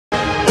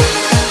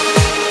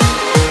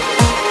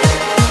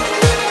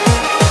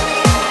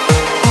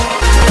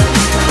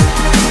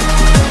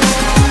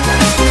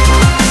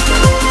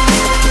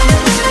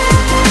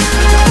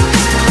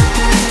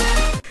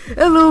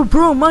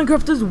Pro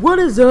Minecrafters, what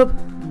is up?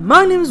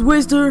 My name is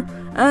Waster,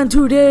 and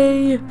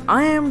today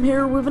I am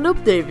here with an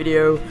update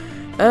video.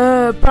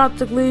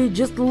 Practically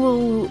just a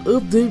little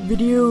update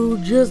video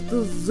just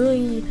to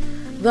say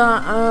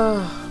that,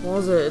 what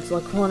was it? It's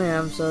like 1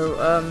 AM, so,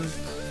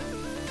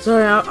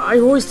 sorry, I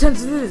always tend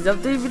to do these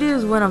update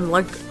videos when I'm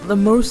like the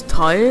most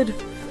tired.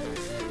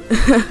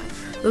 The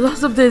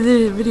last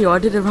update video I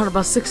did around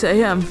about 6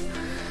 AM.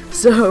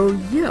 So,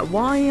 yeah,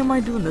 why am I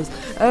doing this?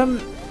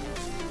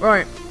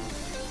 Right.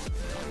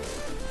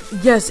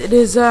 Yes, it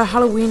is,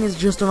 Halloween is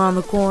just around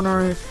the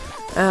corner.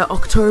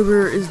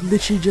 October is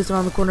literally just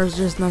around the corner, it's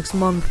just next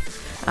month.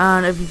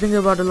 And if you think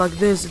about it like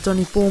this, it's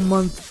only 4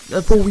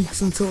 weeks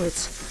until it.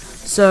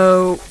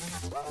 So,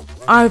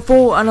 I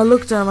thought, and I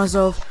looked at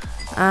myself,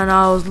 and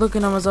I was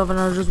looking at myself, and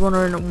I was just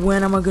wondering,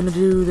 when am I gonna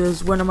do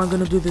this? When am I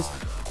gonna do this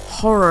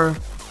horror?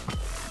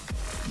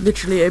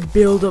 Literally a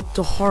build up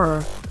to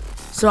horror.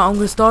 So I'm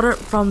gonna start it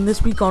from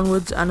this week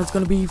onwards, and it's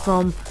gonna be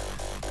from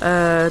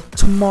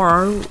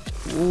tomorrow.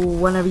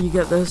 Whenever you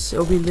get this,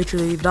 it'll be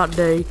literally that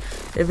day.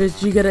 If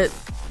you get it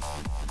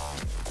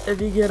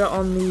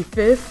on the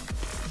 5th,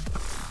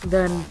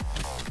 then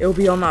it'll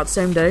be on that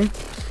same day.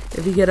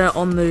 If you get this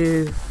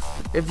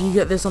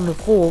on the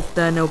 4th,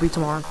 then it'll be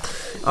tomorrow.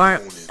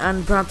 Alright,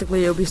 and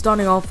practically it'll be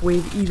starting off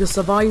with either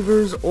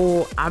Survivors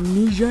or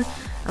Amnesia.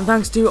 And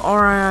thanks to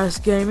RIS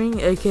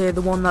Gaming, aka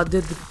the one that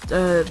did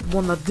the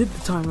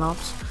time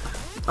lapse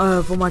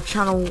for my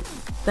channel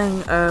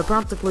thing.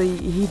 Practically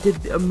he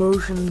did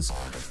emotions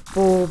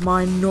for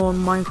my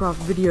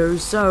non-Minecraft videos,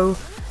 so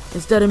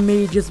instead of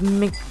me just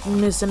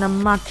missing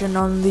and matching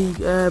on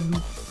the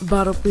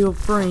Battlefield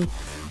 3,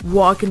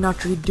 what I can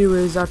actually do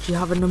is actually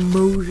have an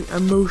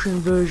emotion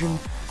version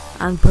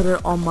and put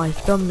it on my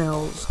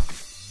thumbnails.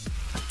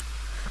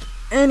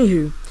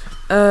 Anywho,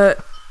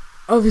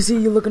 obviously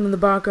you're looking in the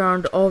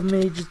background of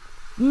me just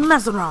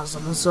messing around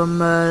with some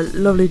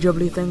lovely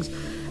jubbly things.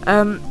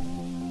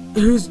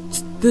 Who's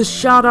the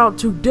shout out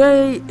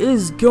today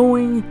is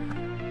going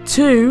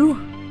to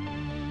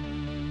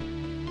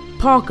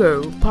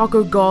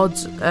Paco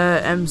Gods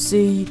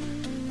MC.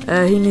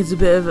 He needs a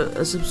bit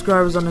of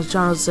subscribers on his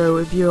channel, so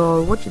if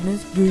you're watching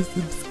this, go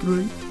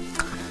subscribe.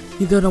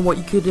 You don't know what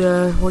you could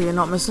what you're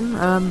not missing.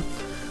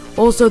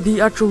 Also the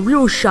actual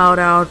real shout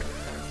out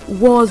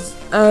was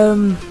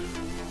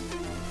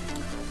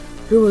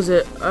who was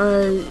it?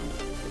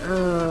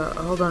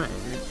 Hold on,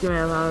 give me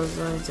a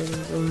second.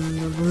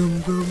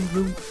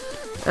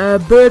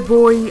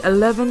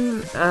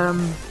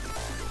 Birdboy11.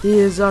 He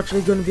is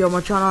actually going to be on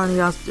my channel, and he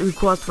has to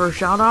request for a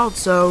shout out.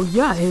 So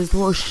yeah, here's a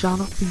little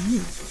shout out for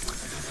you.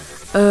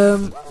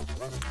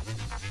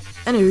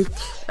 Anyway,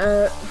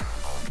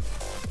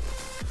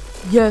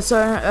 yeah. So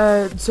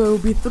it'll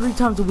be 3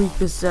 times a week.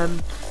 This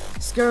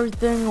scary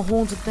thing, a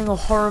haunted thing, a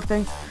horror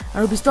thing,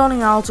 and we'll be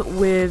starting out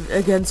with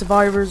again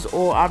Survivors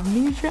or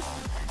Amnesia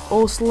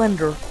or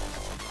Slender.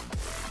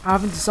 I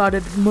haven't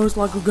decided. Most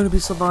likely going to be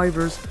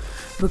Survivors,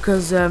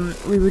 because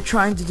we were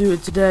trying to do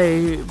it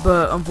today,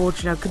 but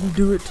unfortunately I couldn't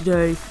do it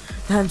today,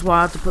 hence why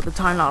I had to put the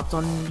time lapse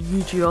on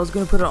YouTube. I was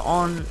going to put it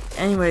on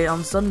anyway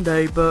on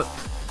Sunday, but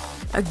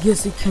I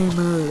guess it came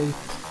early.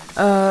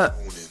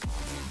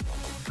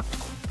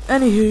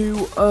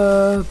 Anywho,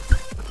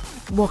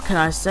 what can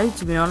I say,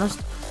 to be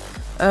honest?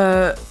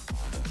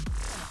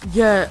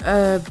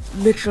 Yeah,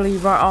 literally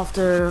right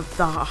after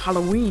the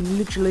Halloween,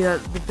 literally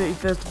at the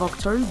 31st of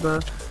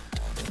October,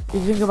 if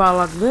you think about it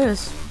like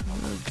this,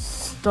 it's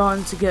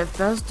starting to get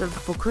festive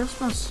for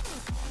Christmas.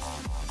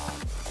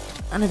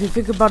 And if you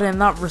think about it in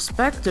that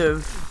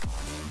perspective,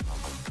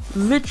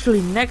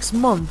 literally next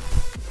month,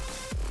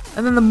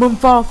 and then the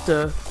month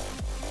after,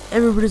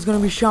 everybody's gonna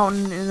be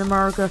shouting in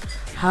America,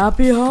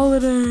 Happy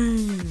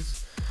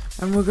Holidays!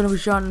 And we're gonna be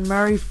shouting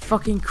Merry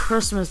fucking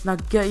Christmas. Now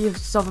get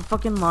yourself a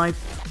fucking life.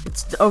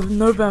 It's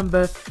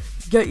November.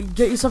 Get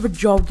yourself a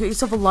job, get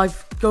yourself a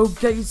life, go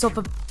get yourself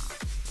a...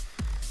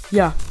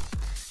 Yeah.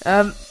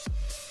 Yeah,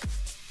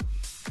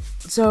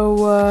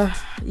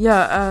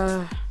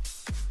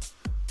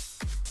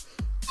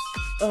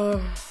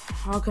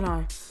 how can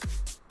I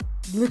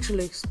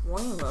literally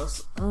explain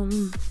this?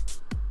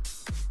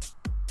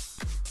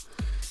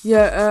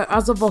 Yeah,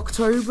 as of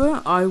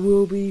October, I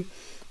will be,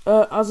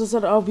 as I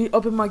said, I'll be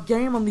upping my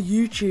game on the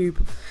YouTube,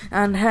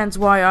 and hence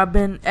why I've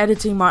been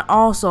editing my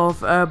arse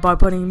off, by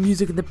putting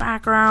music in the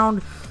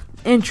background,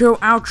 intro,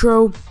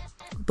 outro,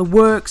 the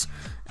works,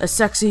 a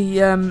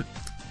sexy,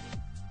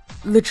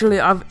 literally,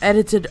 I've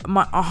edited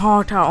my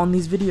heart out on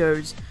these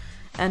videos,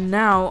 and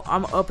now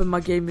I'm upping my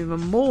game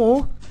even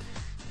more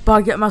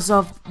by getting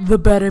myself the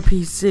better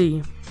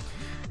PC.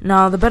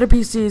 Now, the better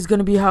PC is going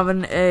to be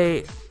having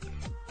a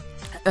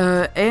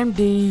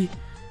AMD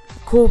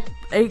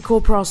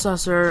 8-core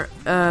processor,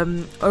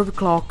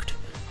 overclocked,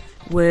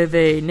 with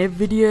a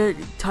NVIDIA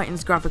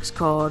Titans graphics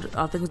card.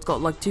 I think it's got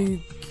like 2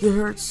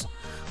 GHz,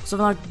 something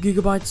like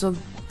gigabytes of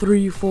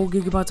 3-4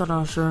 gigabytes, I'm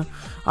not sure.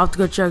 I'll have to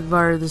go check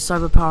via the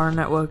CyberPower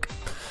network.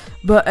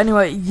 But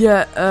anyway,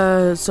 yeah,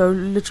 so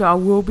literally I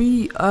will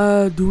be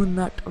doing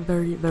that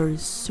very, very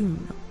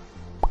soon.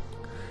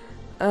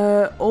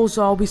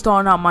 Also, I'll be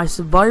starting out my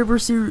survival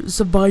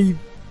series.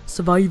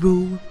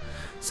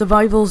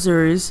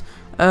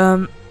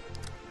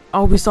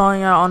 I'll be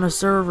starting out on a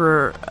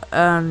server,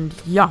 and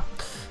yeah,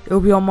 it'll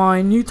be on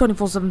my new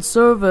 24/7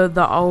 server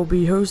that I'll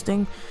be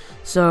hosting.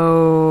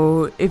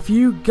 So if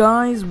you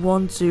guys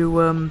want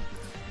to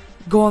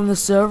go on the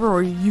server,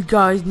 or you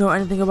guys know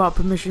anything about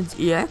Permissions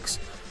EX,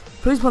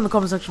 please put in the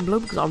comment section below,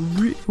 because I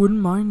really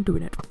wouldn't mind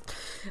doing it.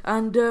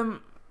 And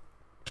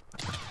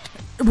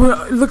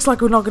well, it looks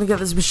like we're not gonna get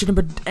this mission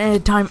but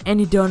anytime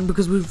any done,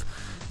 because we've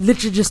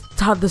literally just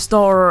had the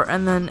starter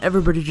and then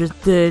everybody just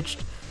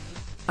ditched.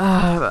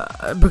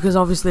 Because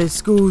obviously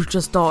school's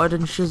just started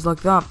and shit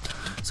like that.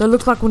 So it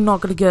looks like we're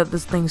not gonna get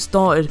this thing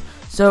started.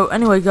 So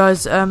anyway,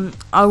 guys,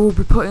 I will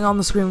be putting on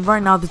the screen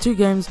right now the 2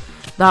 games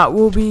that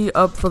will be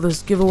up for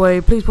this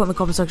giveaway. Please put in the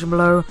comment section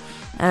below.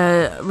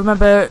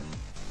 Remember,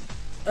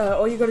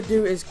 all you gotta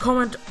do is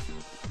comment,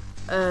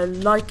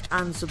 like,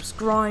 and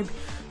subscribe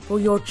for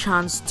your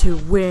chance to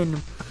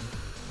win.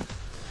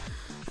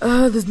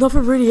 There's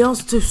nothing really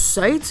else to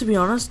say, to be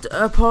honest,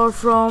 apart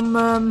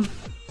from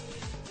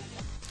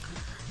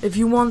if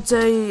you want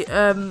a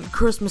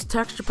Christmas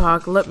texture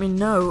pack, let me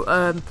know.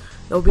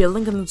 There'll be a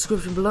link in the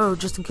description below,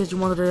 just in case you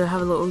wanted to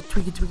have a little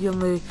tweaky on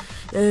the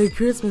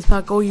Christmas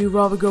pack, or you'd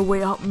rather go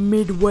way out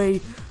midway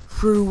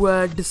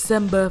through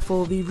December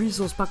for the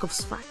resource pack of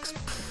Sfax.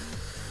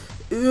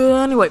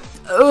 Anyway,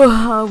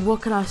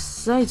 what can I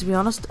say, to be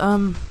honest?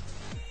 I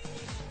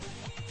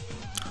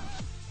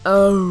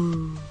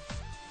don't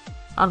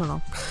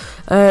know.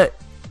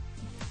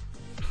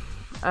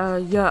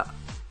 Yeah.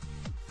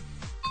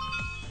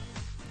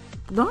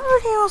 Not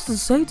anything else to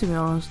say, to be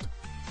honest.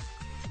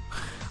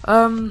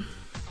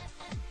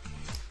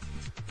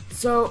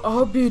 So I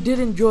hope you did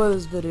enjoy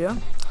this video.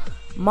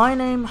 My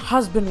name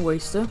has been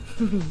Waster.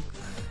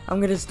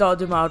 I'm gonna start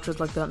doing my outros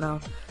like that now.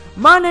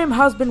 My name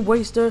has been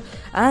Waster,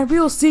 and we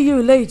will see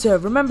you later.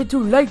 Remember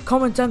to like,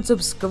 comment, and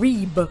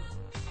subscribe.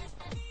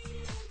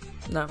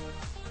 No.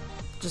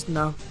 Just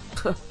no.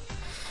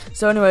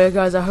 So anyway,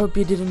 guys, I hope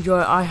you did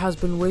enjoy I Has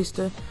Been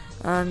Waster,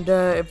 and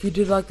if you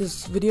did like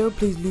this video,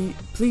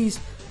 please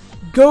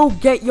go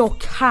get your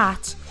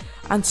cat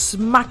and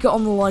smack it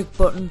on the like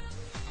button,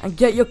 and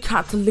get your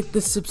cat to lick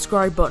the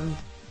subscribe button.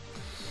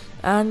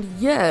 And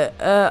yeah,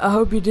 I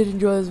hope you did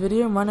enjoy this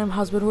video. My name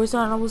has been Waster,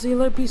 and I will see you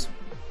later. Peace.